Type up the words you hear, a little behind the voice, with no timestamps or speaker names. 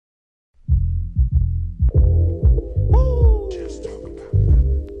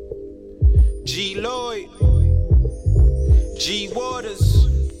G Lloyd, G Waters,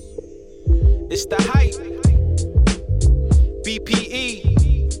 it's the hype. BPE,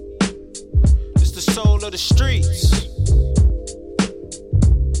 it's the soul of the streets.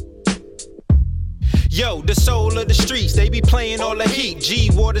 Yo, the soul of the streets, they be playing all the heat. G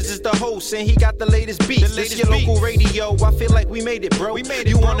Waters is the host and he got the latest beats. This your local radio, I feel like we made it, bro.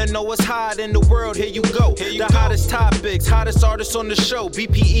 You wanna know what's hot in the world, here you go. The hottest topics, hottest artists on the show.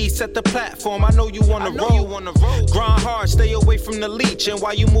 BPE set the platform, I know you wanna roll. Grind hard, stay away from the leech. And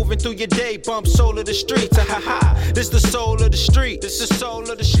while you moving through your day, bump soul of the streets. This the soul of the street. This the soul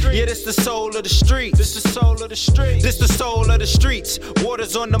of the street. Yeah, this the soul of the street. This the soul of the street. This the soul of the streets.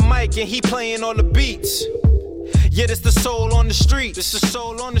 Waters on the mic and he playing all the beats. Yeah, this the soul on the street. This the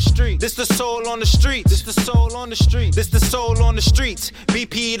soul on the street. This the soul on the street. This the soul on the street. This the soul on the streets.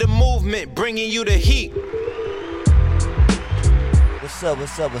 BP the movement, bringing you the heat. What's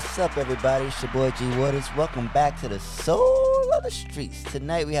up, everybody? It's your boy G Waters. Welcome back to the Soul of the Streets.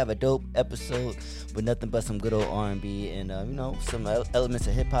 Tonight we have a dope episode with nothing but some good old R&B and some elements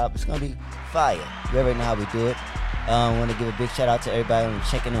of hip hop. It's gonna be fire. You already know how we do it. I want to give a big shout out to everybody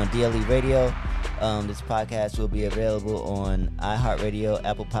checking on DLE Radio. This podcast will be available on iHeartRadio,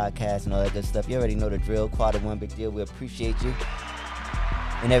 Apple Podcasts, and all that good stuff. You already know the drill. Quad of One, big deal. We appreciate you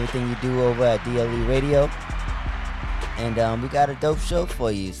and everything you do over at DLE Radio. And we got a dope show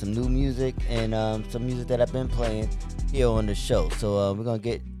for you. Some new music and some music that I've been playing here on the show. So we're going to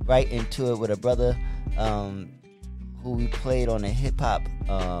get right into it with a brother who we played on a hip-hop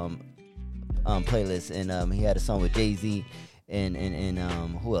playlist. And he had a song with Jay-Z and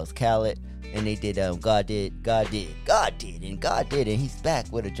who else? Khaled. And they did God did, and he's back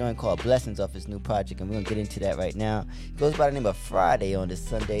with a joint called Blessings off his new project, and we're gonna get into that right now. It goes by the name of Friday on this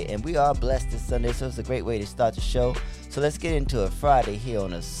Sunday, and we are blessed this Sunday, so it's a great way to start the show. So let's get into it Friday here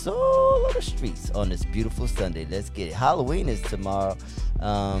on the Soul of the Streets on this beautiful Sunday. Let's get it. Halloween is tomorrow,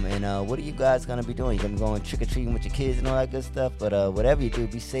 and what are you guys gonna be doing? You're gonna be going trick-or-treating with your kids and all that good stuff, but whatever you do,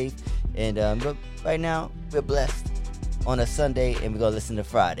 be safe. And right now, we're blessed on a Sunday, and we're gonna listen to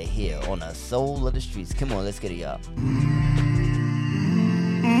Friday here on the Soul of the Streets. Come on, let's get it, y'all.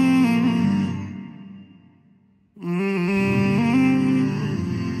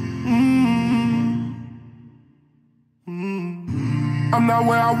 I'm not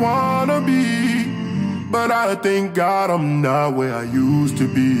where I wanna be, but I thank God I'm not where I used to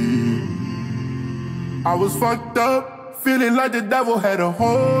be. I was fucked up, feeling like the devil had a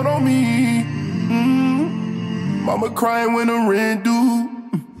hold on me. Mama crying when the rent due.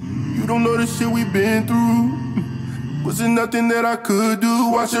 You don't know the shit we been through. Wasn't nothing that I could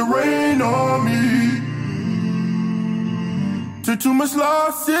do. Watch it rain on me. Took too much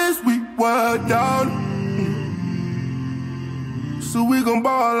losses, we were down. So we gon'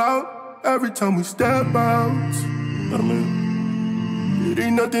 ball out every time we step out. Know what I mean? It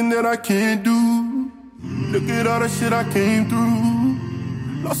ain't nothing that I can't do. Look at all the shit I came through.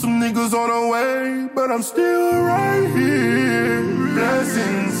 Lost some niggas on the way, but I'm still right here.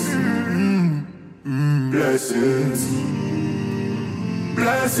 Blessings, blessings,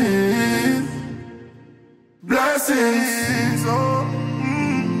 blessings, blessings, oh,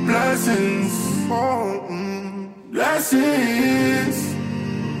 blessings, oh, blessings,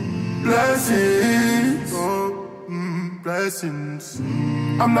 blessings, oh, blessings.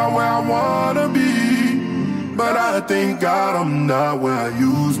 I'm not where I wanna be, but I thank God I'm not where I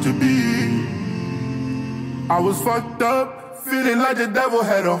used to be. I was fucked up, feeling like the devil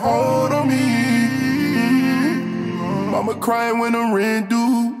had a hold on me. Mama crying when the rent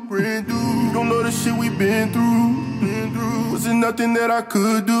due. You don't know the shit we been through. Wasn't nothing that I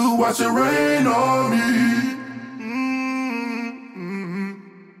could do. Watch it rain on me.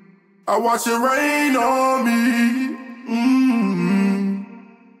 I watch it rain on me.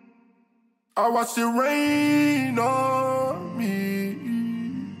 I watched it rain on me.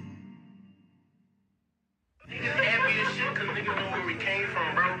 Niggas happy as shit cause niggas know where we came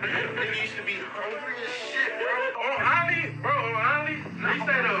from, bro. Niggas used to be hungry as shit, bro. On Ollie,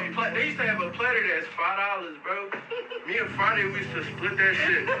 they used to have a platter that's $5, bro. Me and Friday, we used to split that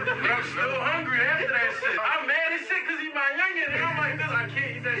shit. But I'm still hungry after that shit. I'm mad as shit cause he's my youngin' and I'm like this, I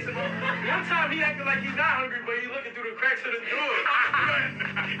can't eat that shit. One time he acted like he's not hungry, but he looking through the cracks of the door.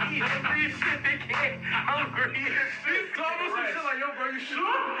 He hungry as shit, they can't hungry as shit. He's talking some shit like, yo, bro, you sure?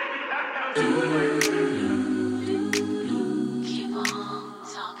 Keep on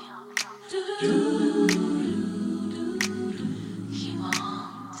talking. Keep on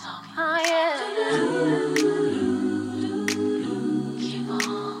talking. Oh, yeah. Keep on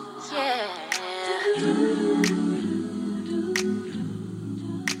talking. Yeah.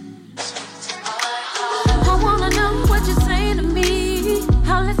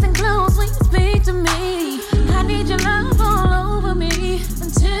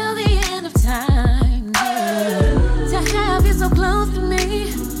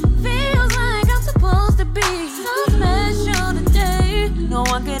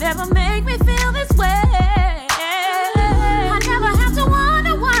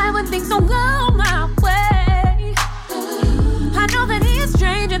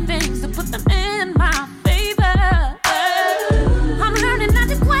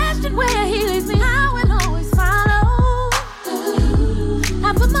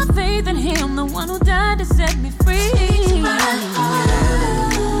 him, the one who died to set me free. Speak to my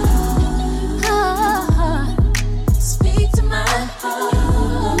heart. Speak to my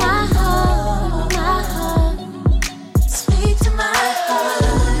heart. My heart, my heart. Speak to my heart.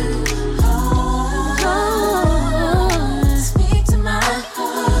 Speak to my heart.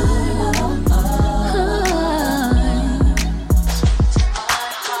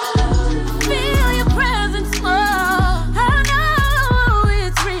 Feel your presence more. I know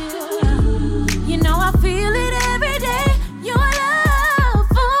it's real. You know I feel it every day. Your love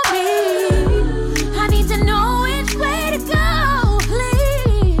for me. I need to know which way to go.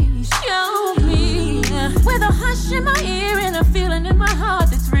 Please show me. With a hush in my ear and a feeling in my heart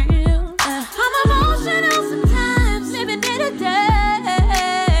that's real. I'm emotional sometimes, living day to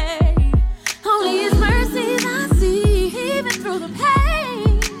day. Only His mercies I see, even through the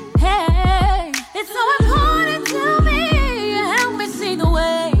pain. Hey, it's so important to me. Help me see the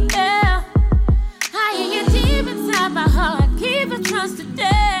way. Yeah, I hear you deep inside my heart. Keep it trust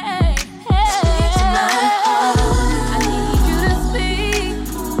today. Hey, I need you to speak.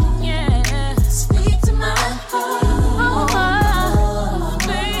 Yeah, speak to my heart.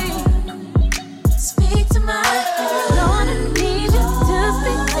 Speak to my heart. Lord, I need you to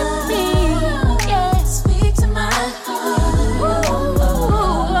speak to me. Yeah, speak to my heart.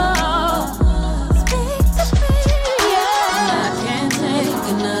 Speak to me. Yeah, I can't take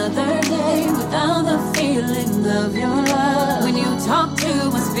another day without the feeling of your love. When you talk to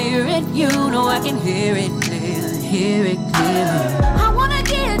my spirit, you know I can hear it clear, hear it clear. I wanna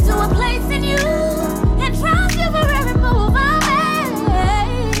get to a place in you and trust you for every move I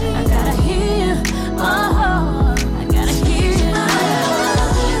make. I gotta hear my heart. I gotta hear my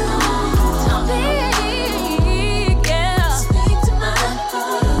heart. Speak, yeah. Speak to my heart.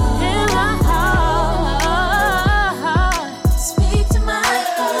 In my heart. Speak to my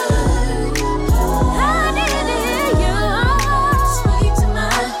heart. I need to hear you. Speak to my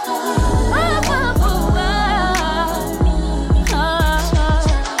heart.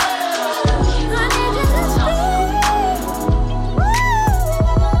 I need you to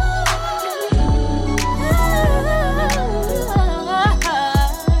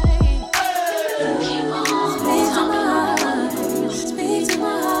speak. Speak to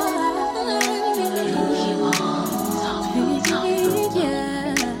my heart.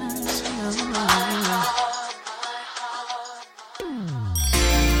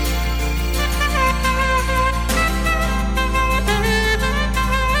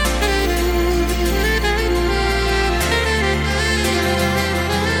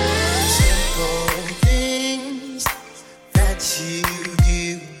 Things that you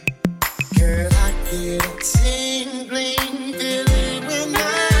do, girl, I get a tingling feeling when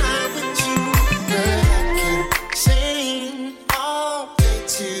I'm with you. Girl, I can sing all day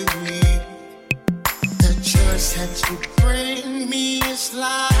to you. The choice that you bring me is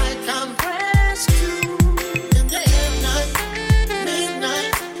like I'm rescued in the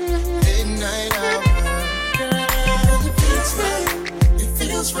midnight hour. Girl, it feels right, it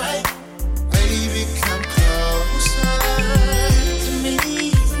feels right. Baby, come closer to me.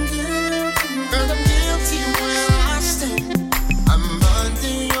 Girl, I'm guilty where I stand. I'm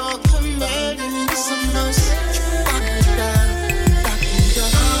under your command. It's a must. Lock me down, lock me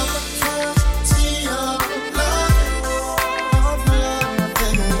down. I'm accustomed to your love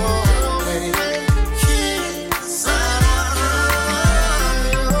and war, baby. Keep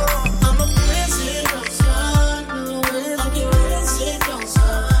I'm a prisoner, son. I'm your prisoner,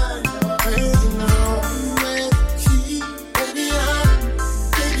 son.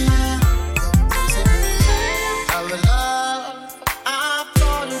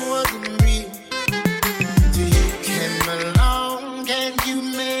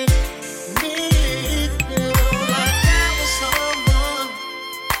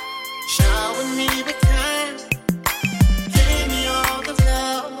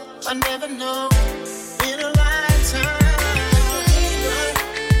 I never know in a lifetime.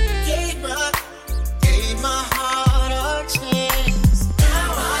 Gave my heart a chance.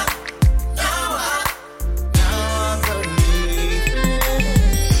 Now I believe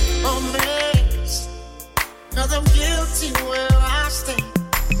romance. 'Cause I'm guilty where I stand.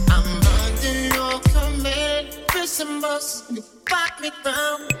 I'm under your command. Christmas, you lock me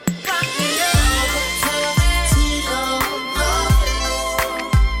down, lock me down.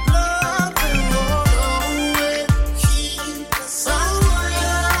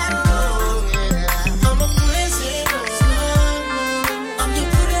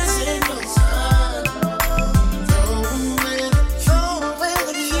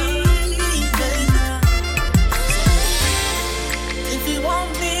 If you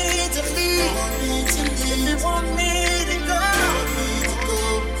want me to leave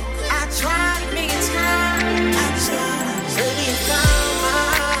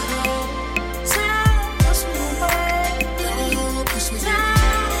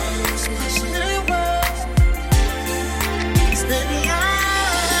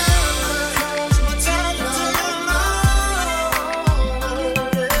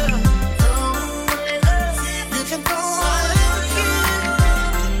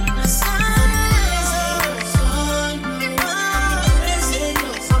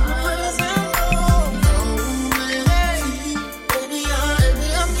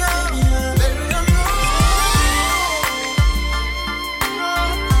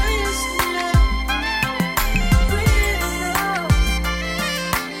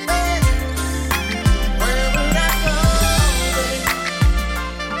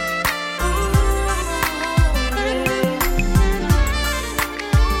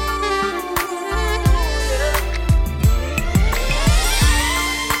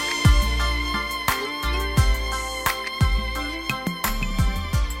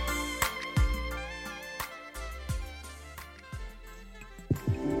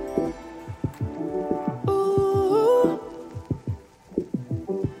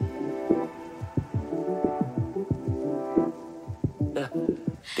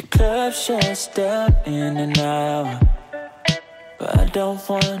club, share step in an hour, but I don't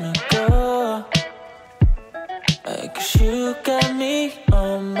wanna go. Cause you got me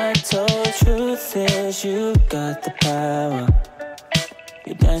on my toes. Truth is, you got the power.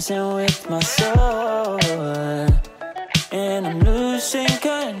 You're dancing with my soul, and I'm losing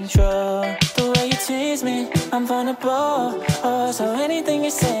control. The way you tease me, I'm vulnerable. Oh, so anything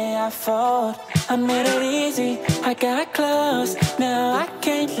you say, I fold. I made it easy, I got close. Now I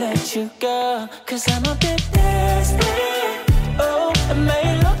can't let you go, cause I'm a bit desperate. Oh, it may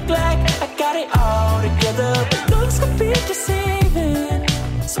look like I got it all together, but looks could be deceiving.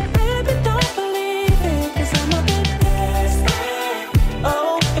 So baby, don't believe it, cause I'm a bit desperate.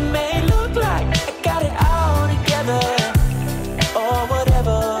 Oh, it may look like I got it all together, or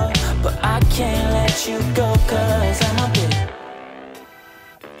whatever, but I can't let you go, cause I'm a bit.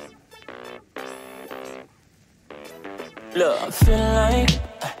 Look, I'm feeling like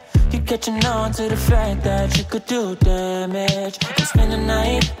you're catching on to the fact that you could do damage and spend the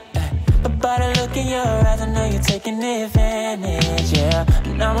night. But by the look in your eyes, I know you're taking advantage, yeah.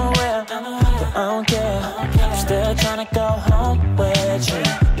 And I'm aware, but I don't care. I'm still trying to go home with you.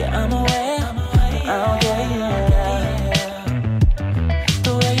 Yeah, I'm aware, but I don't care.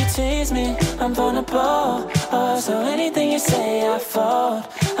 The way you tease me, I'm vulnerable. Oh, so anything you say, I fold.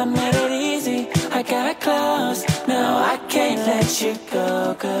 I made it easy, I got close. Now I can't let you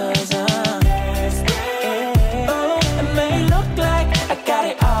go, cause I'm desperate. Oh, it may look like I got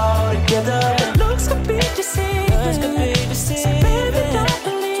it all together, but looks could be deceiving. So baby, don't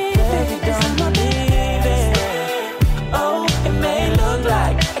believe it, cause I'm a bit desperate. Oh, it may look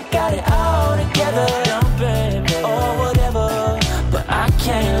like I got it all together, or whatever, but I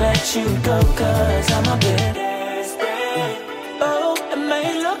can't let you go, cause I'm a bit desperate. Oh, it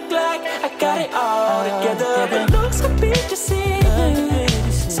may look like I got it all together, but looks could be deceiving.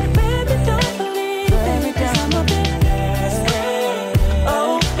 So baby, don't believe it, cause I'm a bit desperate.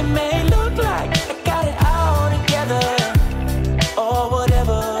 Oh, it may look like I got it all together, or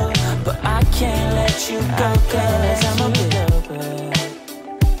whatever, but I can't let you go, cause I'm a bit desperate.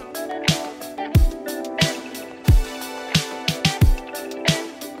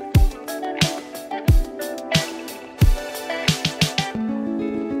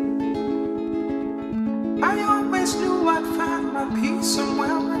 I always knew I'd find my peace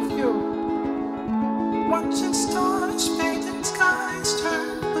somewhere with you. Watching stars fade and skies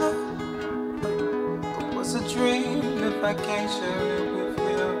turn blue. It was a dream if I can't share it with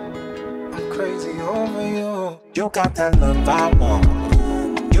you. I'm crazy over you. You got that love I want.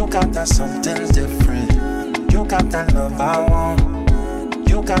 You got that something different. You got that love I want.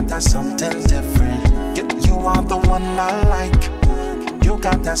 You got that something different. You are the one I like. You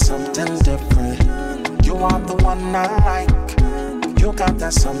got that something different. You are the one I like. You got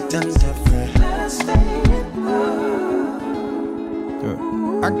that something different. Let's stay in love.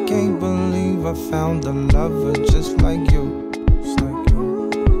 I can't believe I found a lover just like you. Just like you.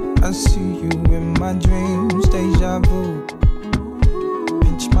 I see you in my dreams, deja vu.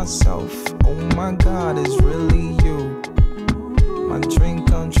 Pinch myself, oh my God, it's really you. My dream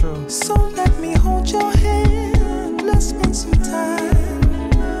come true. So let me hold your hand. Let's spend some time.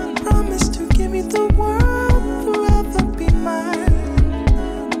 Promise to give you the world, forever be mine.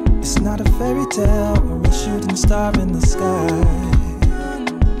 It's not a fairy tale or a shooting star in the sky.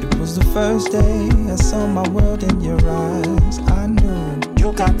 It was the first day I saw my world in your eyes. I knew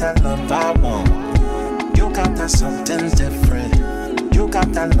you got that love I want. You got that something different. You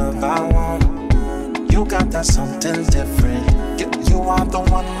got that love I want. You got that something different. You are the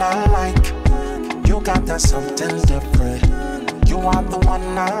one I like. You got that something different. You are the one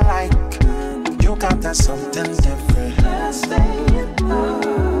I like. You got that something different. Let's stay in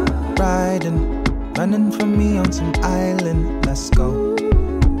love. Riding, running from me on some island. Let's go.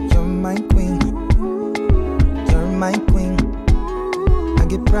 You're my queen. You're my queen. I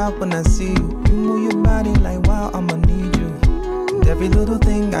get proud when I see you. You move your body like wow, I'ma need you. And every little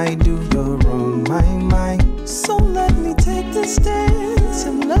thing I do, you're on my mind. So let me take this dance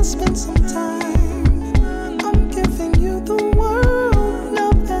and let's spend some time. I'm giving you the world,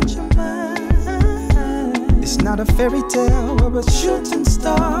 now that you're mine. It's not a fairy tale or a shooting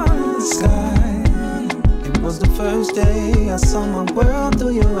star in the sky. It was the first day I saw my world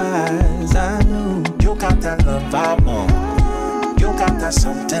through your eyes. I knew you got that love I want. You got that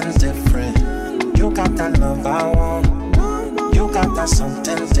something different. You got that love I want. You got that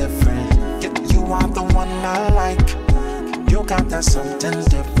something different. You are the one I like. You got that something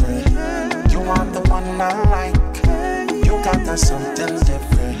different. You are the one I like. You got that something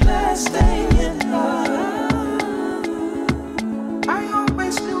different. Let's stay in love. I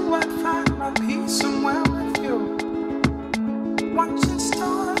always knew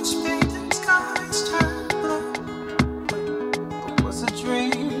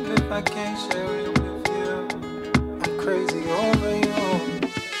I can't share it with you. I'm crazy over you.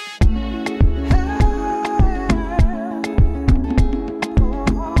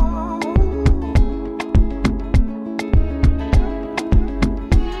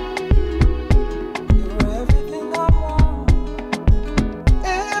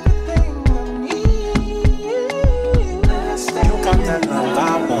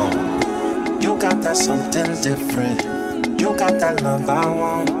 That's something different. You got that love I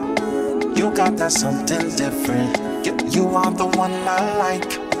want. You got that something different. You are the one I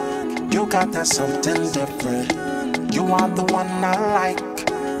like. You got that something different. You are the one I like.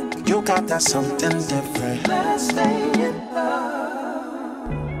 You got that something different. Let's stay in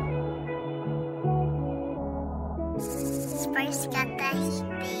love. Spice got that heat,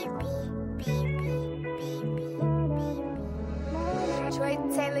 baby. Troy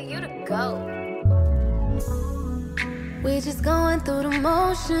Taylor, you the GOAT. We just going through the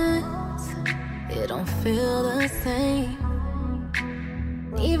motions. It don't feel the same.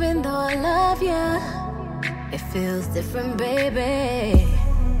 Even though I love you, it feels different, baby.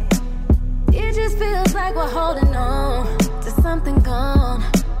 It just feels like we're holding on to something gone.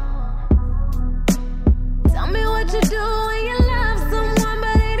 Tell me what you do when you love someone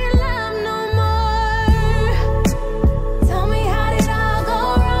but they didn't love no more. Tell me how did all go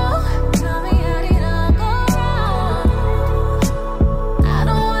wrong? Tell me how did all go wrong? I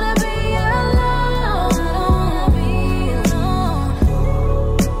don't wanna be alone. I don't wanna be alone.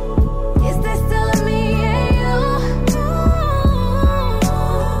 Is there still a me and you?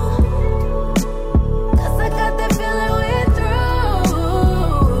 'Cause I got that feeling we're through.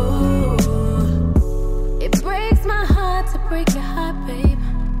 It breaks my heart to break your heart, babe.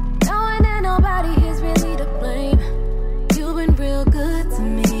 Knowing that nobody is really to blame. You've been real good to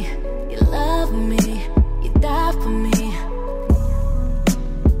me. You love me. You die for me.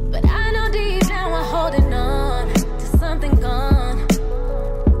 But I know deep down we're holding on to something gone.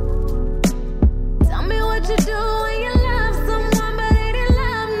 Tell me what you do when you love someone but they didn't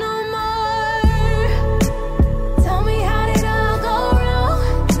love no more. Tell me how did all go wrong?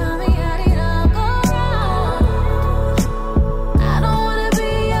 Tell me how did all go wrong? I don't wanna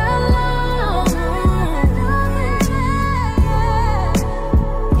be alone.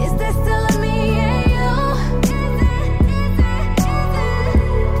 Is there still a me and you?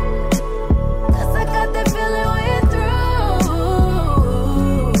 'Cause I got that feeling we're through.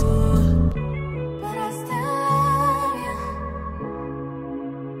 But I still love you.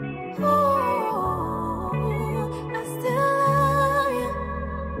 Ooh, I still love you.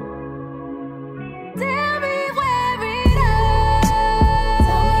 Tell me where it is.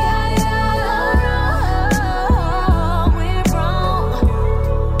 Tell me how did all go wrong? We're wrong.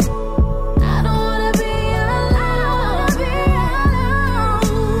 I don't wanna be alone.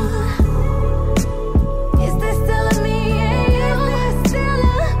 Is there still a me and you? Is there still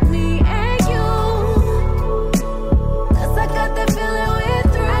a me and you? 'Cause I got that feeling we're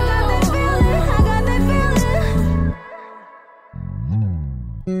through. I got that feeling. I got that feeling.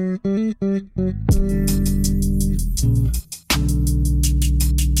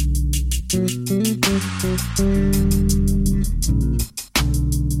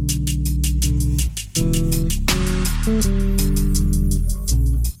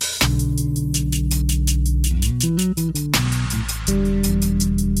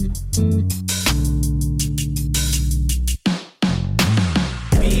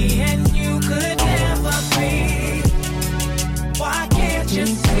 Me and you could never be. Why can't you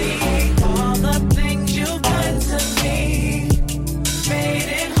see all the things you've done to me? Made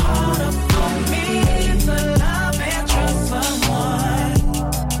it harder for me to love and trust someone.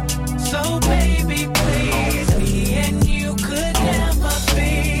 So baby, please, me and you could never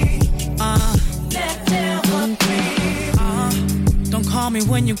be. Never be. Don't call me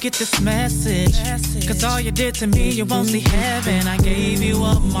when you get this message. 'Cause all you did to me, you won't see heaven. I gave you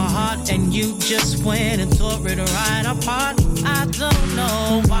up my heart and you just went and tore it right apart. I don't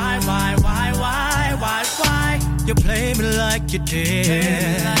know why you play me like you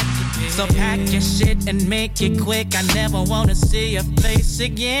did. So pack your shit and make it quick. I never wanna see your face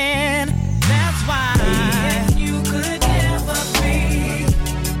again. That's why you could never be.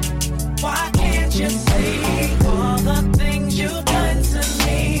 Why can't you see all the things you've done to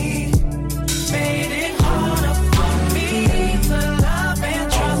me? Made it harder for me to love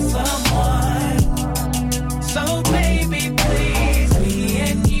and trust someone. So baby, please, me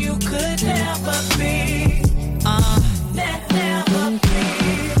and you could never be. Never be.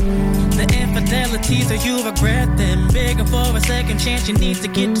 The infidelities, or you regret them. Begging for a second chance, you need to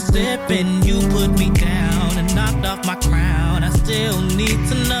get to slipping. You put me down and knocked off my crown. I still need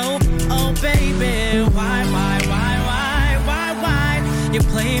to know You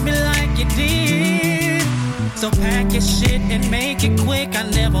played me like you did. So pack your shit and make it quick. I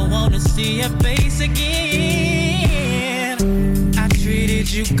never wanna see your face again. I treated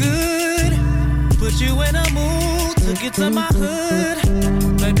you good, put you in a mood, took you to my hood.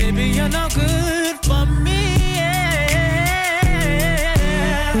 But baby, you're no good for me. Yeah.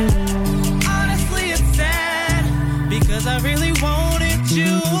 Honestly, it's sad because I really wanted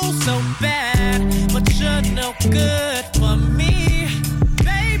you so bad, but you're no good for me,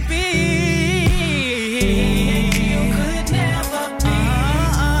 baby. You could never be.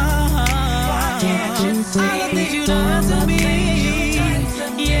 Why can't you see all the things you done to me?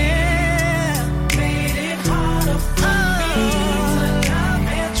 Yeah, made it harder for me to love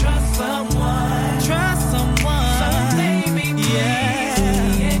and trust someone. Trust someone. So baby, yeah.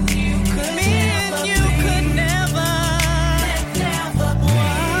 Me and you could never.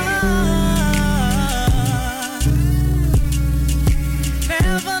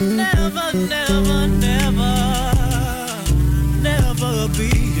 Never be,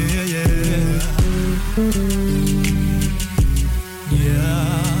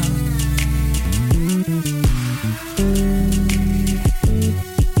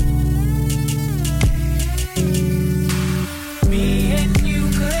 Me and you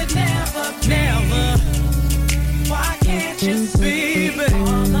could never. Why can't you see, baby?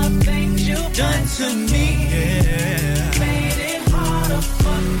 All the things you've done to me, made it harder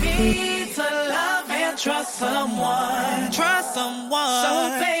for me to love and trust someone. So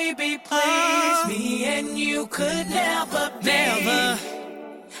baby, please, me and you could never be.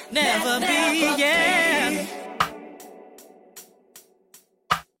 Never be, yeah.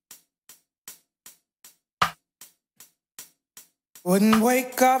 Wouldn't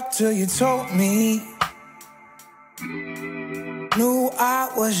wake up till you told me. Knew I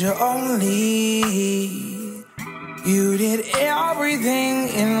was your only. You did everything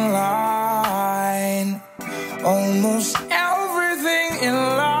in line. Almost everything in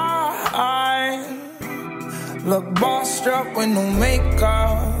line. Look bossed up with no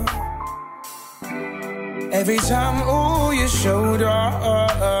makeup. Every time, ooh, you showed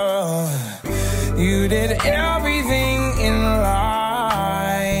up. You did everything in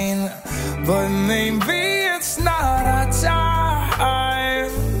line. But maybe it's not our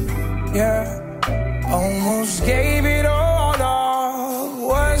time. Yeah. Almost gave it all up.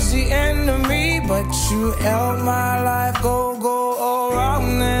 Was the end of me, but you held my life go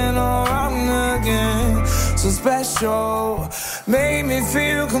around and around again. So special, made me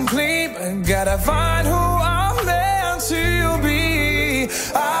feel complete. But gotta find who I'm meant to be.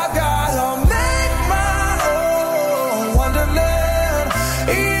 I gotta make my own wonderland,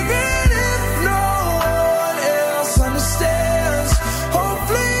 even if no one else understands.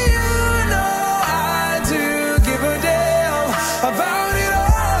 Hopefully you know I do give a damn about it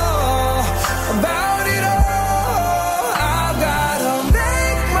all, about it all. I've gotta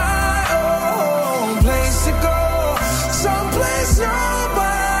make my own place to go, someplace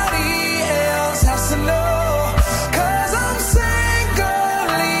nobody else has to know. 'Cause I'm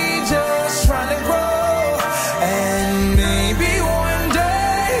singly just trying to grow, and maybe one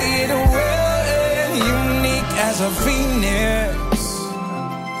day it will end unique as a phoenix.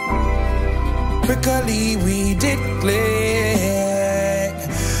 Quickly we did click.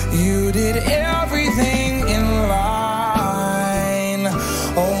 You did everything in line.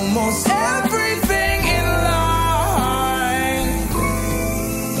 Almost everything in line.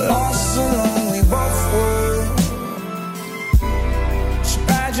 Lost alone we both were.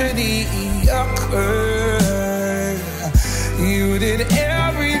 Tragedy occurred. You did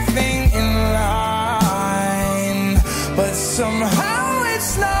everything in line. But somehow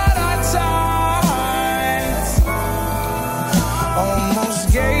it's not our time. Almost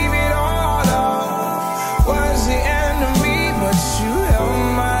gave it all up. Was the end of me, but you held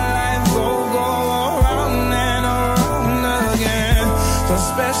my life go around and around again. So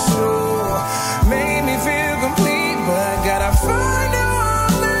special, made me feel complete. But I gotta find who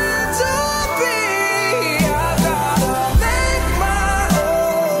I'm meant to be. I gotta make my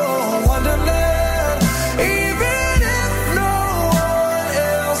own wonderland, even if no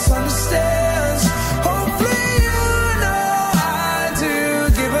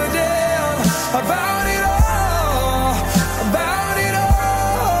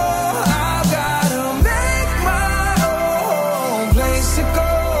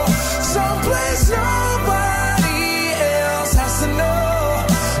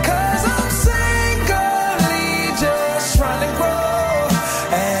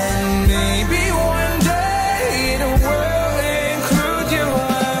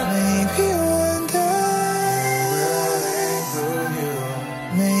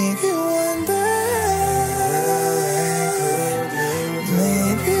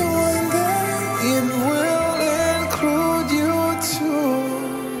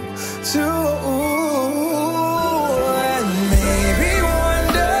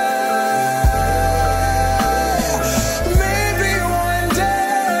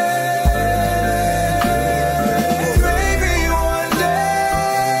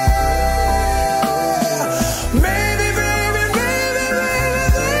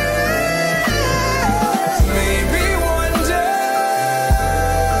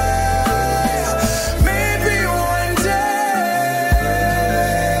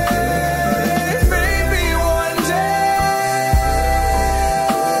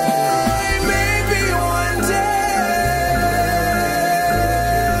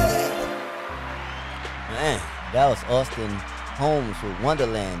That was Austin Holmes with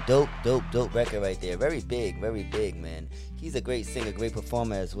Wonderland. Dope record right there. Very big, man. He's a great singer, great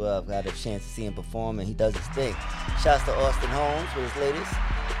performer as well. I've got a chance to see him perform, and he does his thing. Shouts to Austin Holmes with his latest,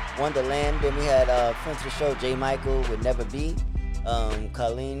 Wonderland. Then we had friends of the show, J. Michael with Never Be,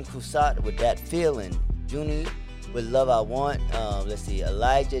 Colleen Crusat with That Feeling, Junie with Love I Want,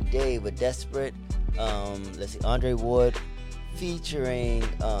 Elijah Dave with Desperate, Andre Ward featuring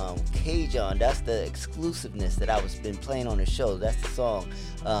K-John. That's the exclusiveness that I was been playing on the show. That's the song,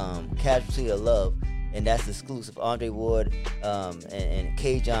 Casualty of Love, and that's exclusive. Andre Ward and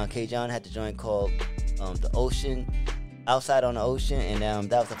K-John. K-John had the joint called The Ocean, Outside on the Ocean, and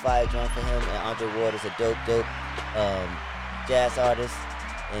that was a fire joint for him. And Andre Ward is a dope jazz artist,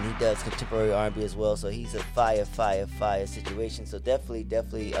 and he does contemporary R&B as well, so he's a fire situation. So definitely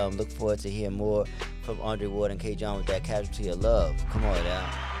look forward to hearing more from Andre Ward and K-John with that Casualty of Love. Come on now.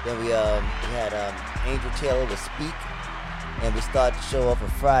 Then we had Angel Taylor with Speak, and we started the show off on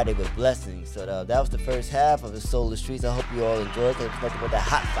Friday with Blessings. So that was the first half of the Soul of the Streets. I hope you all enjoyed it. It was nothing but that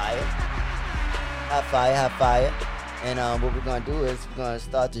hot fire. And what we're gonna do is we're gonna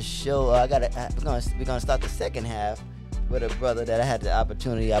start the show. We're gonna start the second half with a brother that I had the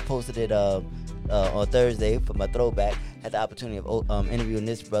opportunity. I posted it on Thursday for my throwback. Had the opportunity of interviewing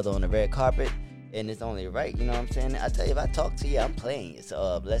this brother on the red carpet, and it's only right, you know what I'm saying? I tell you, if I talk to you, I'm playing you.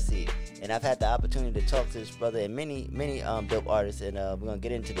 So let's see. And I've had the opportunity to talk to this brother and many dope artists, and we're gonna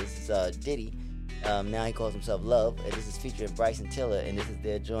get into this. This is Diddy. Now he calls himself Love, and this is featuring Bryson Tiller, and this is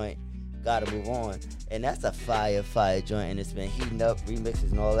their joint, Gotta Move On. And that's a fire joint, and it's been heating up,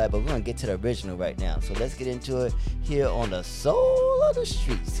 remixes and all that, but we're gonna get to the original right now. So let's get into it here on the Soul of the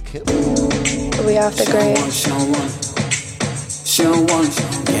Streets. We off the grid. She don't want you.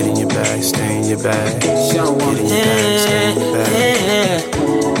 Get in your bag, stay in your bag. She don't want you. Get in your bag, stay in your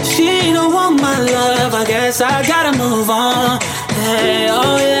bag. She don't want my love, I guess I gotta move on. Hey,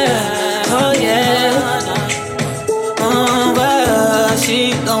 oh yeah. But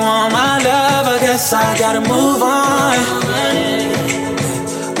she don't want my love, I guess I gotta move on.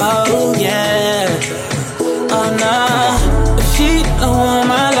 Oh yeah. Oh no. If she don't want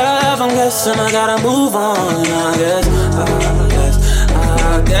my love, I'm guessing I gotta move on.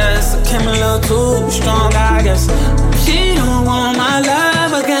 I guess I came a little too strong, I guess. If she don't want my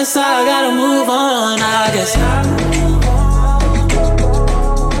love, I guess I gotta move on. I guess I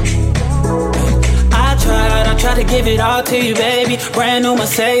tried to give it all to you, baby. Brand new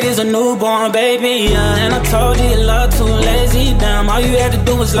Mercedes, a newborn baby, yeah. And I told you your love too lazy. Damn, all you had to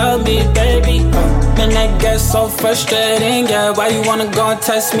do was love me, baby. And that gets so frustrating, yeah. Why you wanna go and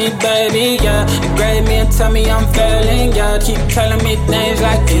test me, baby, yeah. You grade me and tell me I'm failing, yeah. Keep telling me things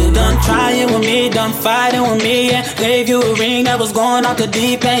like you done trying with me, done fighting with me, yeah. Gave you a ring that was going off the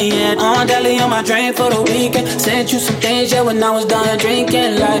deep end, yeah. On deli on my drink for the weekend. Sent you some things, yeah, when I was done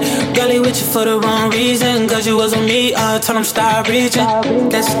drinking. Like, girlie with you for the wrong reason, cause you wasn't me, told him stop reaching.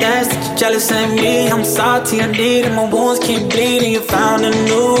 Guess that you jealous of me. I'm salty, I need it, my wounds keep bleeding. You found a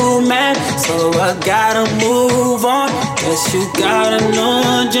new man, so I gotta move on. Guess you got a new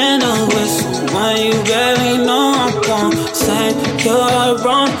agenda with someone you barely know. I'm gon' say you're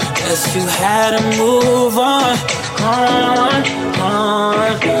wrong. Guess you had to move on.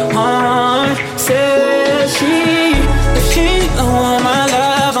 Said if she don't want my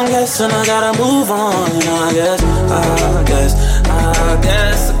love, I'm guessing I gotta move on. I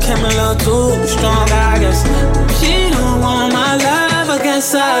guess I came a little too strong. I guess if she don't want my love, I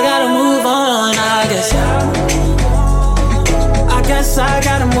guess I gotta move on. I guess I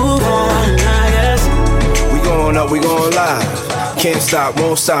gotta move on. I guess we going up, we going live. Can't stop,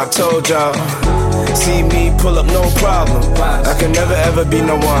 won't stop, told y'all. See me pull up, no problem. I can never ever be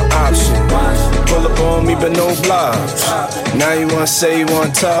no one option. Pull up on me, but no blobs. Now you wanna say you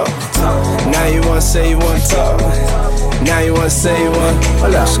wanna talk. Now you wanna say you wanna talk. Now you wanna say you wanna.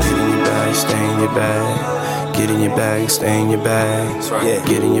 Hold up. Get in your bag, stay in your bag. Get in your bag, stay in your bag. Yeah.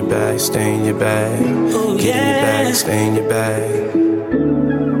 Get in your bag, stay in your bag. Get in your bag, stay in your bag.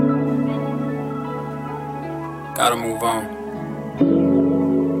 Gotta move on.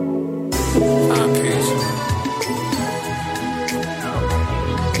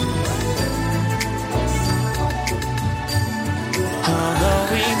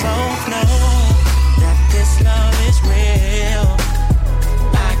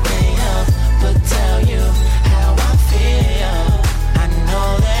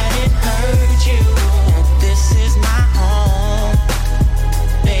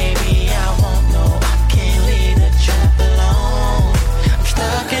 Alone.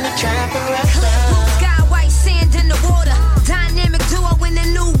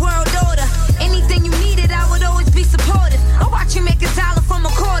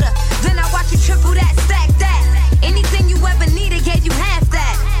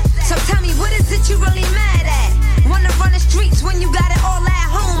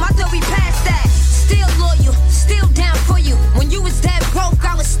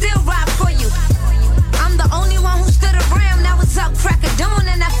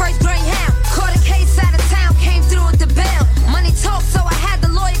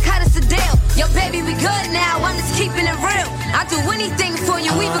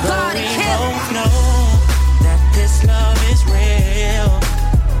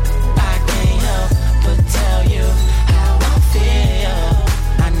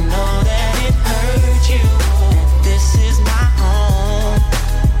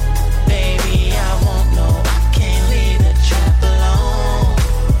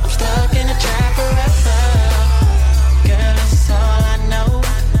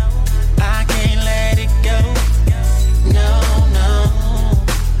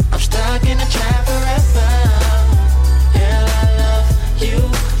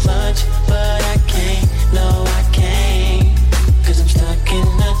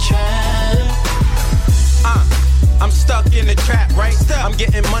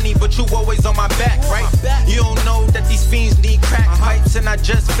 two always on my back, right? You don't know that these fiends need crack pipes, and I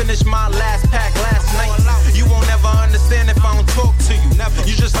just finished my last pack last night. You won't ever understand if I don't talk to you.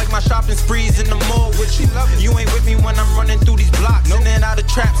 You just like my shopping sprees in the mall with you. You ain't with me when I'm running through these blocks, in and out of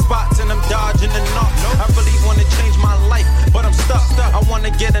trap spots, and I'm dodging the knock. I really wanna change my life, but I'm stuck. I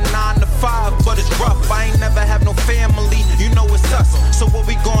wanna get a 9 to 5, but it's rough. I ain't never have no family, you know it's us. So what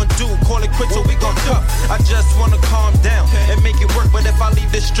we gon' do? Call it quits or we gon' tough. I just wanna calm down and make it work, but if I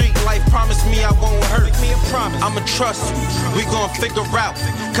leave this street life, promise me I won't hurt. Make me a promise, I'ma trust you. We gon' figure out,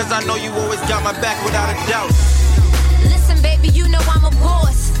 cause I know you always got my back without a doubt. Listen, baby, you know I'm a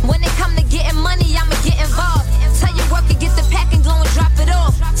boss. When it come to getting money, I'ma get involved. Tell your worker, get the pack and go and drop it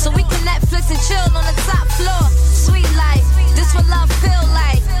off, so we can Netflix and chill on the top floor. Sweet life, this what love feel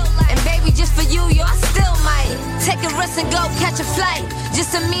like. And baby, just for you, yo, I still might take a risk and go catch a flight.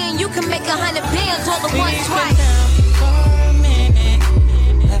 Just to me and you can make 100 bands all the once right. For a minute,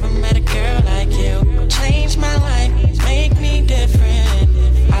 never met a girl like you. Change my life, make me different.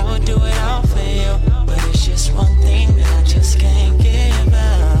 I would do it all for you, but it's just one thing that I just can't give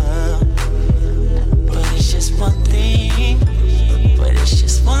up. But it's just one thing. But it's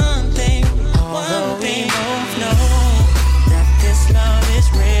just one thing. Although we both know that this love is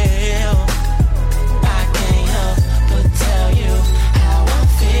real, I can't help but tell you how I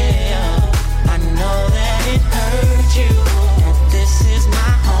feel. I know that it hurt you, that this is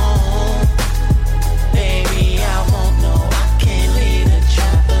my home. Baby, I won't know, I can't leave the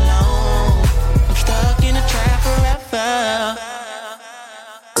trap alone. I'm stuck in a trap forever.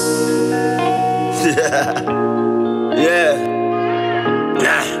 Yeah.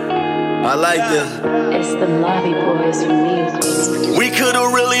 I like this. It's the Lobby Boys for me. We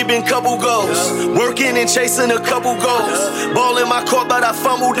could've really been couple goals. Working and chasing a couple goals. Ball in my court, but I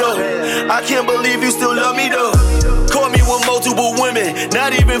fumbled though. I can't believe you still love me though. Caught me with multiple women.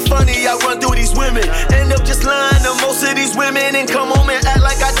 Not even funny, I run through these women. End up just lying to most of these women and come home and act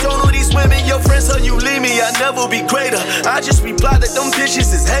like I don't know these women. Your friends tell you leave me, I never be greater. I just reply that them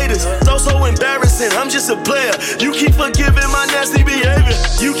bitches is haters. So embarrassing, I'm just a player. You keep forgiving my nasty behavior.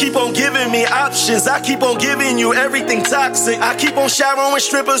 You keep on giving me options. I keep on giving you everything toxic. I keep on showering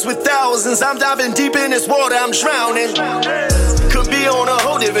strippers with thousands. I'm diving deep in this water, I'm drowning. Could be on a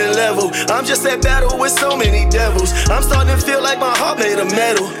whole different level. I'm just at battle with so many devils. I'm starting to feel like my heart made of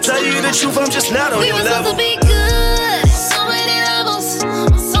metal. Tell you the truth, I'm just not on your level. We were supposed to be good. So many levels.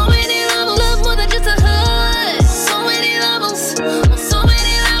 So many levels. Love more than just a hood. So many levels. So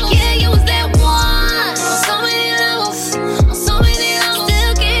many levels. Yeah, you was that one. So many levels. So many levels.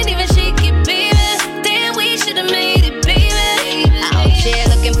 Still can't even shake it, baby. Damn, we should've made it, baby. Out here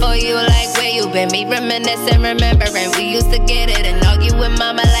looking for you like where you been. Me reminiscing, remembering we used to get it and argue with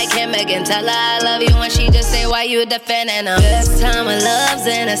mama like him again. Tell her I love you and she just say why you defending them. This time of love's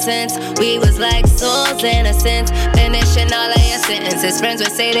innocence. We was like souls innocent. Finishing all of your sentences. Friends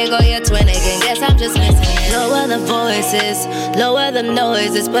would say they go your twin again. Guess I'm just missing. Lower the voices, lower the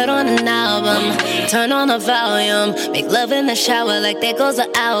noises. Put on an album, turn on the volume. Make love in the shower like there goes the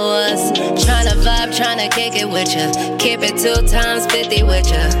hours. Tryna vibe, tryna kick it with ya. Keep it 2 times 50 with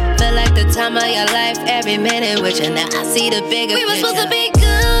ya. Feel like the time of your life, every minute with ya. Now I see the bigger picture. We were supposed to be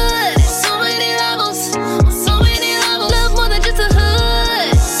good. So many levels. So many levels. Love more than just a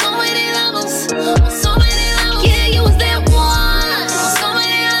hood. So many levels. So many levels. Yeah, you was that one. So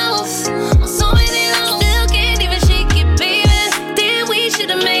many levels. So many levels. Still can't even shake it, baby. Damn, we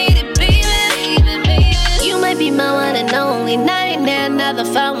should've made it, baby. You might be my one and only. Night and never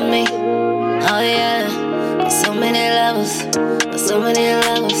found me. Oh yeah. So many levels. So many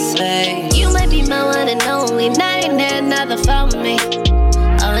levels. Hey. You might be my one and only. Night and never found me.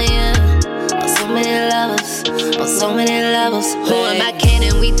 Oh yeah. So many levels, on so many levels. Who am I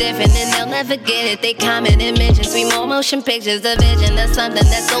kidding? We different and they'll never get it. They comment and mention sweet more motion pictures. The vision of something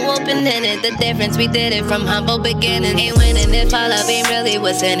that's so open-ended. The difference, we did it from humble beginnings. Ain't winning if our love ain't really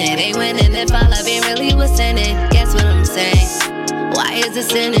what's in it. Ain't winning if our love ain't really what's in it. Guess what I'm saying? Why is it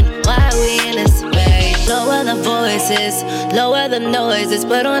sinning? Why are we in this way? Lower the voices, lower the noises.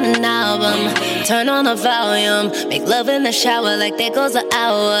 Put on an album, turn on the volume. Make love in the shower like there goes the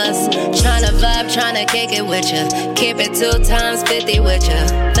hours. Tryna vibe, tryna kick it with ya. Keep it 2 times 50 with ya.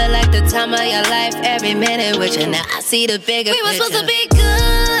 Feel like the time of your life, every minute with ya. Now I see the bigger picture. We were supposed to be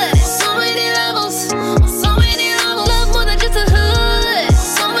good. So many levels. So many levels. Love more than just a hood.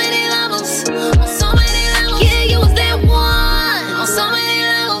 So many levels. So many levels. Yeah, you was that one. So many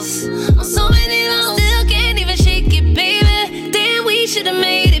levels. So many levels. Still can't even shake it, baby. Damn, we should've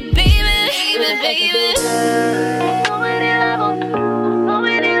made it, baby. So many levels. So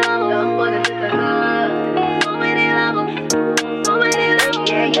many levels. Love more than just a hood. So many levels. So many levels.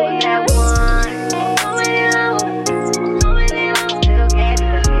 Yeah, you was that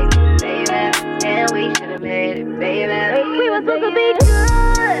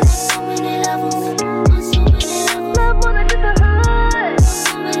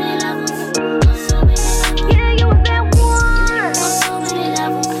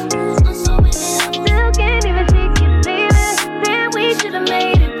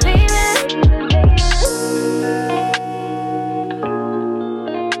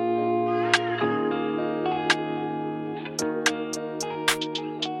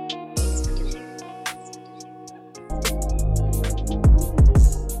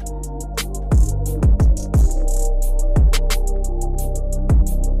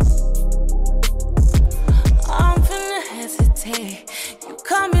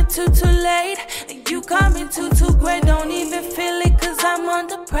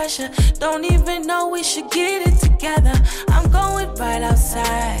pressure. Don't even know we should get it together. I'm going right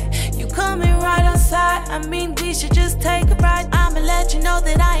outside. You coming right outside. I mean, we should just take a ride. I'ma let you know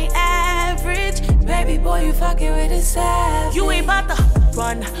that I ain't average. Baby boy, you fucking with a savage. You ain't about to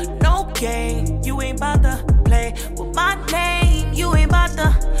run no game. You ain't about to play with my name. You ain't about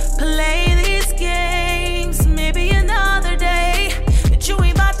to play these games. Maybe another day. But you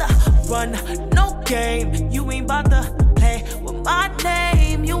ain't about to run no game. You ain't about to play with my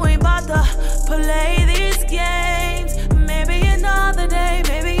name. You ain't about to play these games. Maybe another day.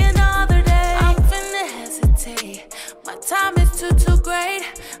 Maybe another day. I'm finna hesitate. My time is too great.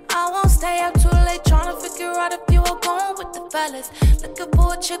 I won't stay up too late trying to figure out if you are going with the fellas. Looking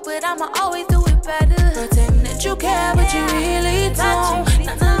for a chick, but I'ma always do it better. Pretend that you care, but you really don't.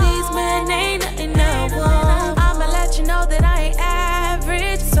 None of these men ain't nothing I want. I'ma let you know that I ain't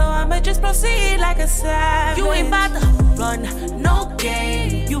average, so I'ma just proceed like a savage. You ain't about to run no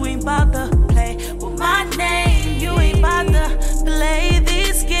game. You ain't about to play with my name. You ain't about to play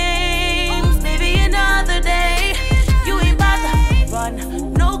these games. Maybe another day. You ain't about to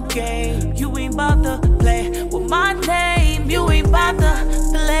run no game. You ain't about to play with my name. You ain't about to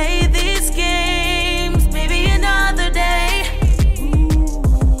play these games. Maybe another day.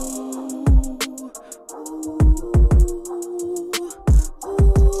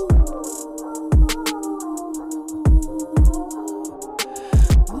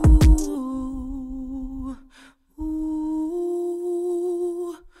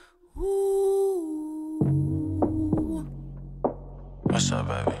 What's up,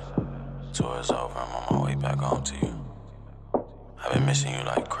 baby? Tour is over. I'm on my way back home to you. I've been missing you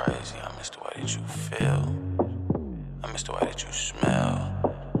like crazy. I miss the way that you feel. I miss the way that you smell.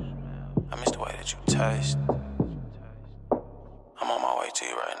 I miss the way that you taste. I'm on my way to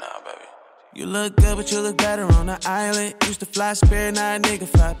you right now, baby. You look good, but you look better on the island. Used to fly Spirit, now a nigga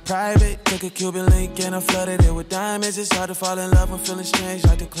fly private. Took a Cuban link and I flooded it with diamonds. It's hard to fall in love when feelings change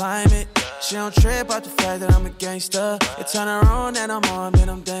like the climate. She don't trip out the fact that I'm a gangster. You turn her on and I'm on, man,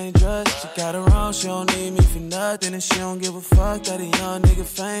 I'm dangerous. She got her own, she don't need me for nothing. And she don't give a fuck that a young nigga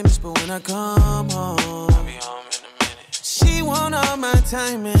famous. But when I come home, I'll be home in a minute. She want all my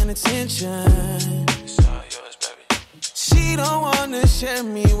time and attention. It's all yours, baby. She don't wanna share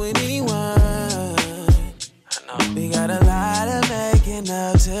me with anyone. We got a lot of making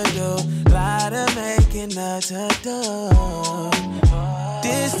up to do. Lot of making up to do.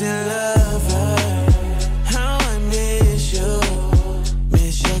 Distant lover, how I miss you.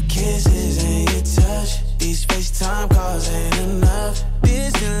 Miss your kisses and your touch. These FaceTime calls ain't enough.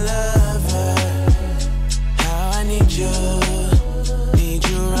 Distant lover, how I need you. Need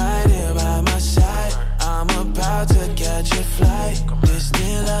you right here by my side. I'm about to catch a flight.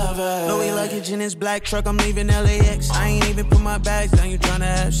 Distant lover. Louis luggage in his black truck, I'm leaving LAX. I ain't even put my bags down, you tryna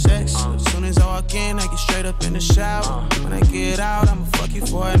have sex. As soon as I walk in, I get straight up in the shower. When I get out, I'ma fuck you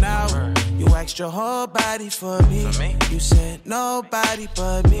for an hour. You asked your whole body for me. You said nobody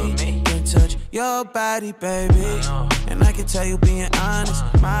but me can touch your body, baby. And I can tell you being honest,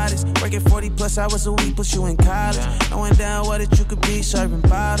 modest. Working 40 plus hours a week, plus you in college. Knowing down what that you could be, serving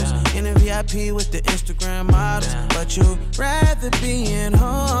bottles. In a VIP with the Instagram models. But you'd rather be in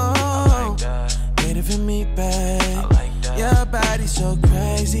home. Waiting for me, babe. Your body's so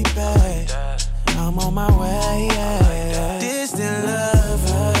crazy, babe. I'm on my way, yeah. Distant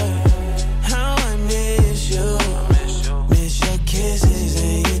lover, how I miss you. Miss your kisses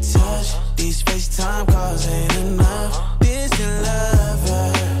and your touch. These FaceTime calls ain't enough. Distant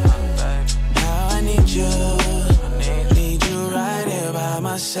lover, how I need you. Need you right here by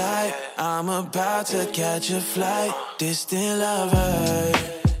my side. I'm about to catch a flight. Distant lover.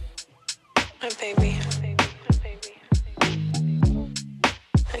 My baby.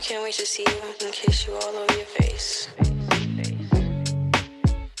 I can't wait to see you and kiss you all over your face.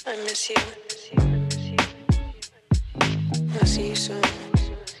 I miss you. I'll see you soon.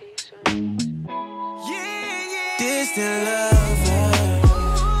 Distant lover,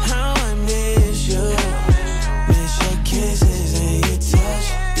 how I miss you. Miss your kisses and your touch.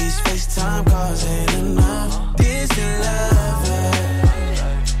 These FaceTime calls ain't enough. Distant lover,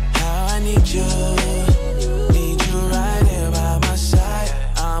 how I need you. Need you right here by my side.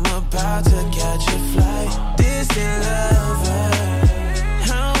 I'm about to catch a flight. Distant lover,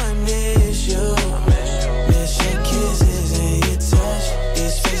 how I miss you. Miss your kisses and your touch.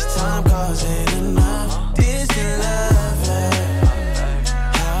 These FaceTime calls ain't enough. Distant lover,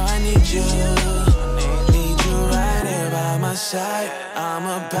 how I need you. Need you right here by my side. I'm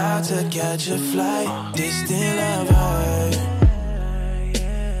about to catch a flight. Distant lover.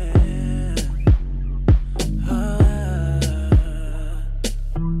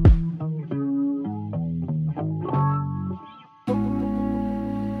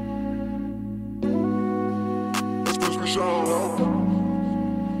 He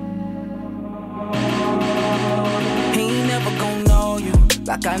ain't never gon' know you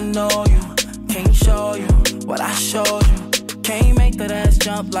like I know you. Can't show you what I showed you. Can't make that ass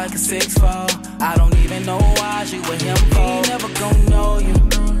jump like a 6'4". I don't even know why she with him for. He ain't never gon' know you.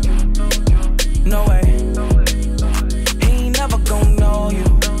 No way. He ain't never gon' know you.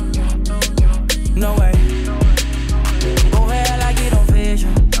 No way. Go ahead like it on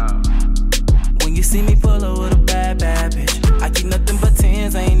vision. When you see me pull up with a bad, bad bitch, I keep nothing but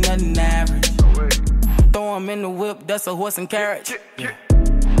tens, ain't nothing average. Throw 'em in the whip, that's a horse and carriage. Yeah.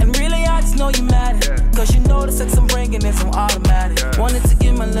 And really, I just know you mad at it. Cause you know the sex I'm bringing is some automatic. Wanted to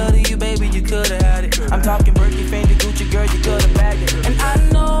give my love to you, baby, you could've had it. I'm talking Birkin, Fendi, Gucci, girl, you could've bagged it. And I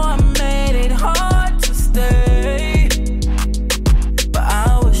know I made it hard to stay, but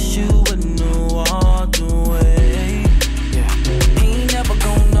I wish you would know all the way. He ain't never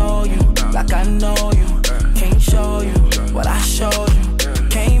gon' know you like I know you. Can't show you what I showed you.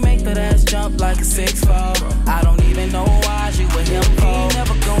 Can't make that ass jump like a 6'4". I don't even know why she with him for. He ain't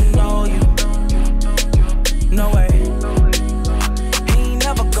never gon' know you. No way. He ain't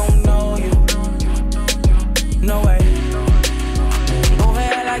never gon' know you. No way. Go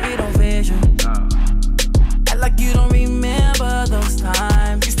ahead like it on vision. Act like you don't remember those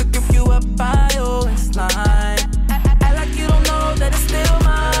times. Used to grip you up by your waistline. Act like you don't know that it's still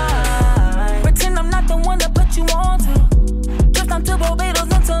mine. Pretend I'm not the one that put you on to. Just down to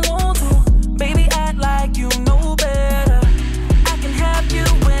Barbados and Tulum too. Baby, act like you know better. I can have you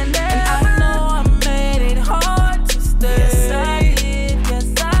whenever. And I know I made it hard to stay. Yes, I did. Yes,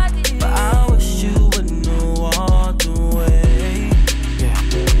 I did. But I wish you would know all the way. Yeah.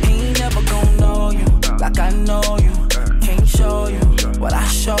 He ain't never gon' know you like I know you. Can't show you what I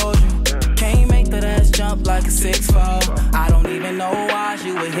showed you. Can't make that ass jump like a 6'4". I don't even know why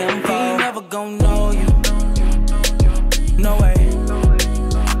she with him for. He ain't never gon' know you. No way.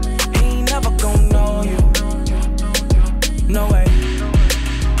 He ain't never gon' know you. No way.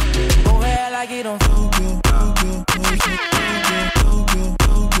 Go ahead like it on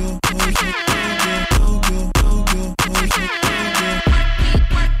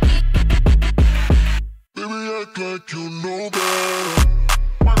Baby, act like you know better.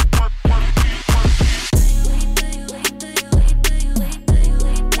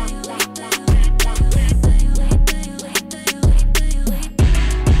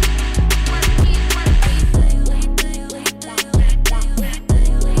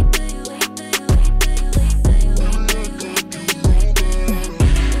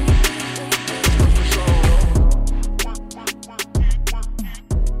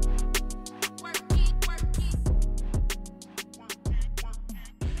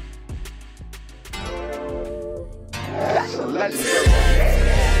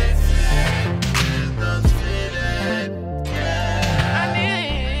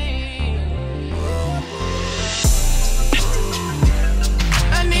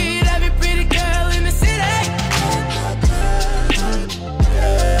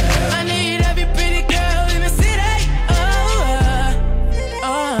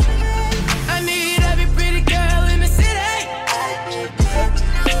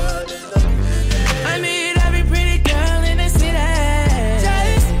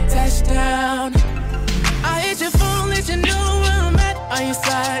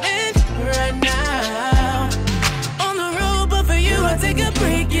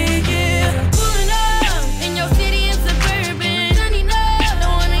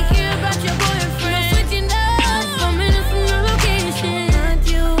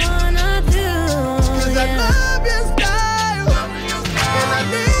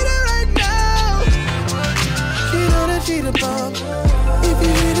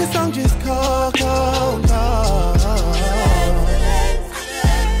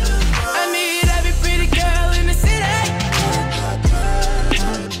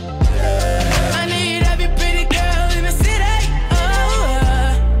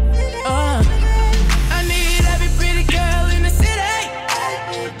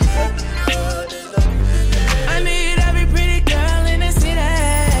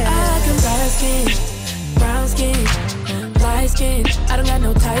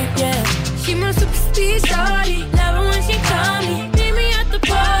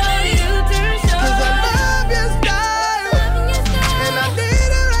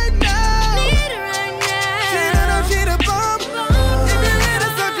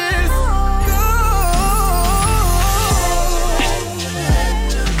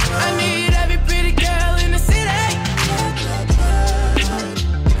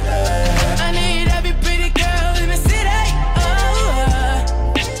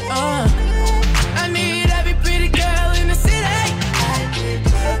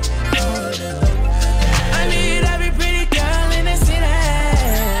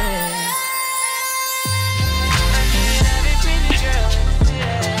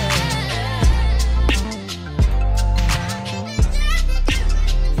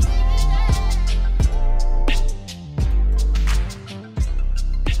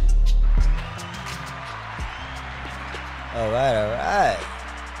 All right.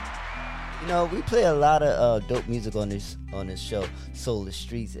 You know, we play a lot of dope music on this show, Soul the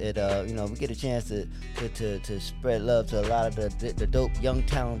Streets. And you know, we get a chance to spread love to a lot of the dope young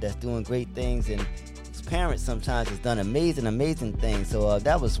talent that's doing great things, and his parents sometimes has done amazing things. So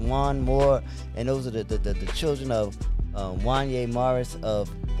that was Juan Moore, and those are the children of Wanye Morris of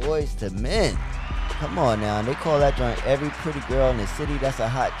Boys to Men. Come on now, and they call that joint Every Pretty Girl in the City. That's a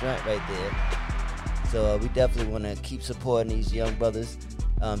hot joint right there. So we definitely want to keep supporting these young brothers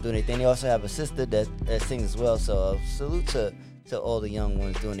doing their thing. They also have a sister that sings as well. So salute to all the young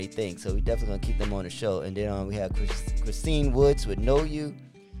ones doing their thing. So we definitely going to keep them on the show. And then we have Christine Woods with Know You.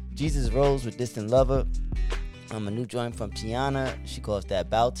 Jesus Rose with Distant Lover. A new joint from Tiana. She calls that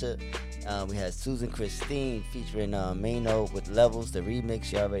Bouter. We had Susan Christine featuring Mano with Levels, the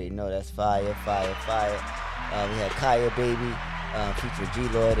remix. You already know that's fire. We had Kaya Baby featuring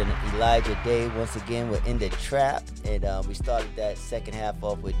G-Lord and Elijah Day once again with In the Trap. And we started that second half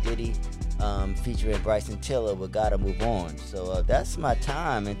off with Diddy featuring Bryson Tiller with Gotta Move On. So that's my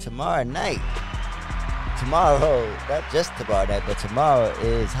time. And tomorrow, not just tomorrow night, but tomorrow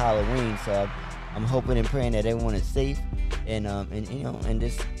is Halloween. So I'm hoping and praying that everyone is safe and you know, and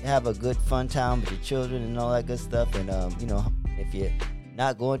just have a good fun time with your children and all that good stuff. And you know, if you're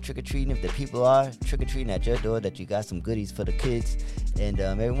not going trick-or-treating, if the people are trick-or-treating at your door, that you got some goodies for the kids, and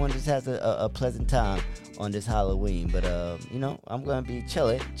everyone just has a pleasant time on this Halloween. But you know, I'm gonna be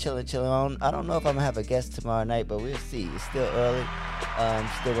chilling on. I don't know if I'm gonna have a guest tomorrow night, but we'll see. It's still early.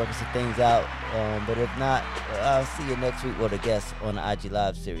 Still working some things out. But if not, I'll see you next week with a guest on the IG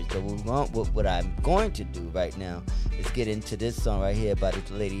Live series. But what I'm going to do right now is get into this song right here by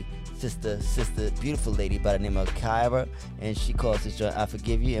this lady, sister, beautiful lady by the name of Kyra, and she calls this joint I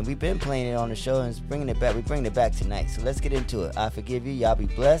Forgive You. And we've been playing it on the show and bringing it back. We're bringing it back tonight. So let's get into it. I Forgive You. Y'all be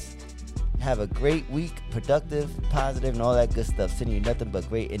blessed. Have a great week, productive, positive, and all that good stuff. Sending you nothing but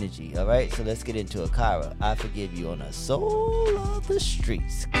great energy. All right, so let's get into it. Kyra, I Forgive You on the Soul of the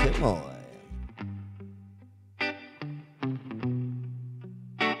Streets. Come on.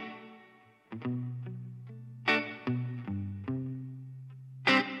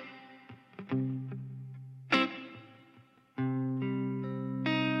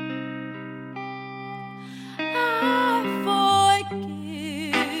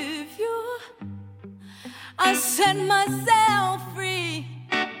 I set myself free.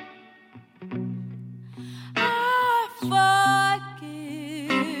 I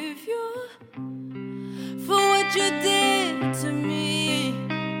forgive you for what you did to me.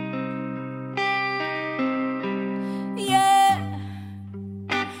 Yeah,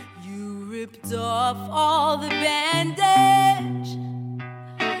 you ripped off all the bandage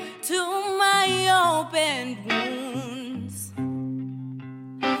to my open wounds,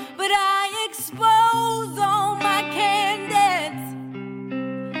 but I exposed all my candidates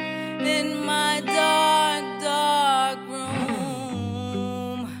in my dark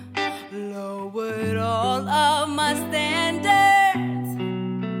room. Lowered all of my standards,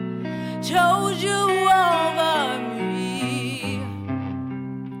 chose you over me.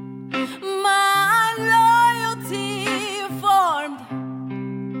 My loyalty formed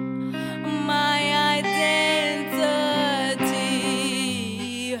my identity.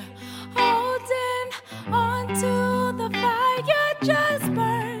 Holding onto the fire just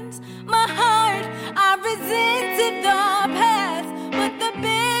burns my heart. I resented the past, but the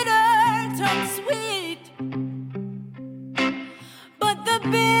bitter turned sweet. But the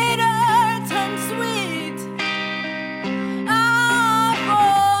bitter turned sweet. I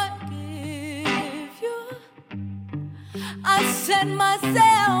forgive you. I set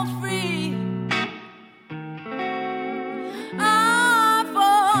myself free. I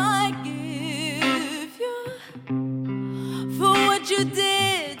forgive you for what you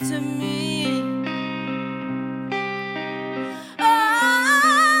did to me. I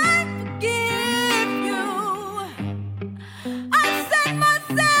forgive you. I set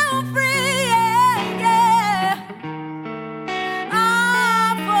myself free. Yeah. I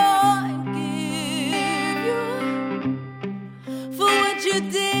forgive you for what you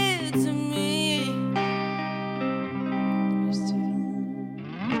did to me.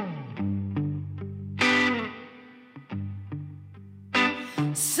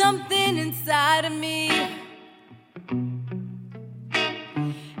 Something inside of me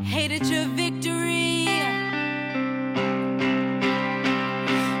hated your victory.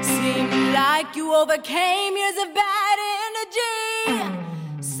 Seemed like you overcame years of bad energy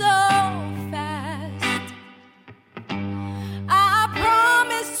so fast. I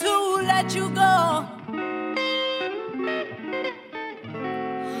promise to let you go.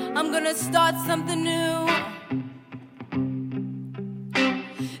 I'm gonna start something new.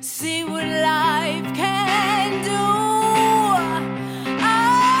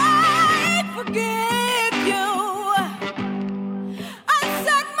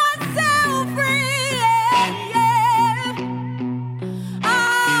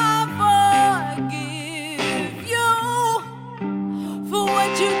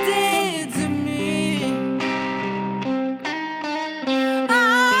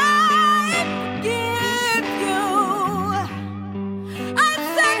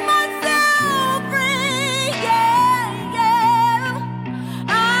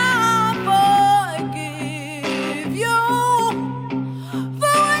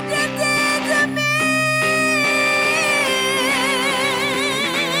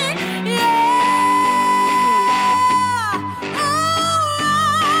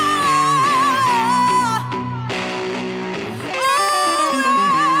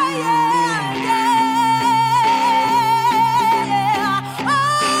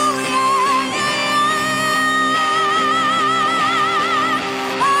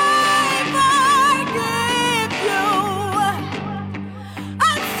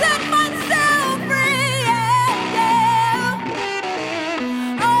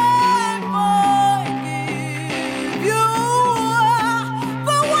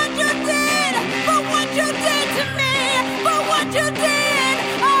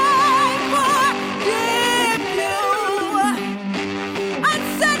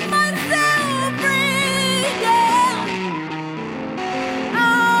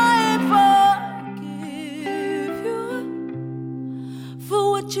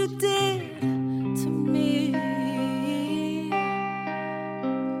 what you did to me.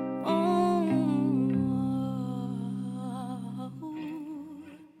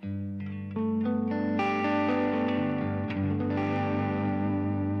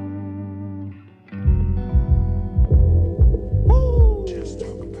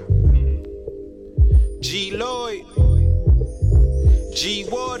 G Lloyd, G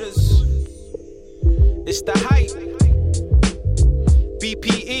Waters, it's the hype.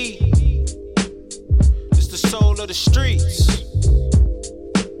 BPE, it's the soul of the streets.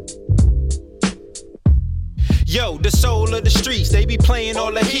 Yo, the soul of the streets, they be playing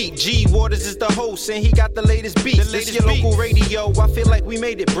all the heat. G Waters is the host and he got the latest beats. This your local radio, I feel like we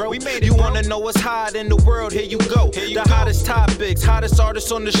made it, bro. You wanna know what's hot in the world, here you go. The hottest topics, hottest artists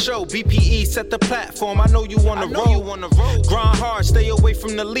on the show. BPE set the platform, I know you wanna roll. Grind hard, stay away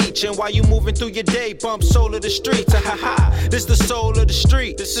from the leech. And while you moving through your day, bump soul of the streets. This the soul of the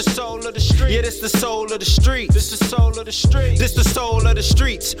street. This the soul of the street. Yeah, this the soul of the street. This the soul of the street. This the soul of the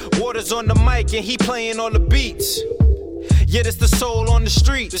streets. Waters on the mic and he playing all the beats. Yeah, this the soul on the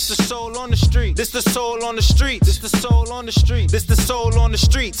street. This the soul on the street. This the soul on the street. This the soul on the street. This the soul on the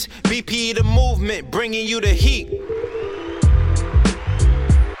streets. BP the movement, bringing you the heat.